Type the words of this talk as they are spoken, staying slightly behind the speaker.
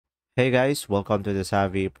Hey guys, welcome to the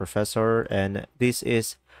Savvy Professor, and this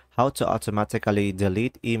is how to automatically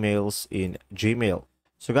delete emails in Gmail.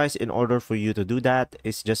 So guys, in order for you to do that,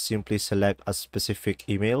 is just simply select a specific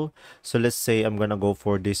email. So let's say I'm gonna go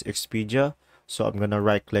for this Expedia. So I'm gonna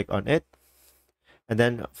right click on it. And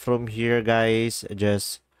then from here guys,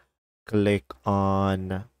 just click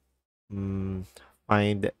on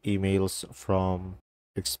find emails from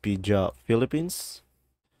Expedia Philippines.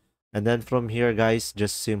 And then from here guys,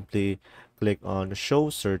 just simply click on show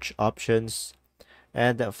search options.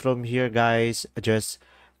 And from here guys, just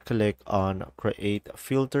click on create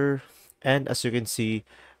filter. And as you can see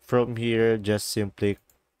from here, just simply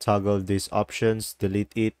toggle these options,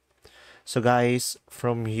 delete it. So guys,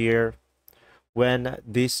 from here, when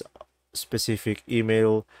this specific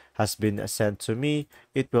email has been sent to me,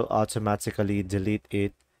 it will automatically delete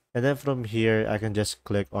it. And then from here, I can just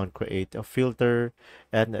click on create a filter,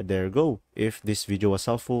 and there you go. If this video was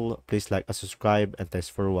helpful, please like and subscribe, and thanks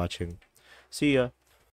for watching. See ya.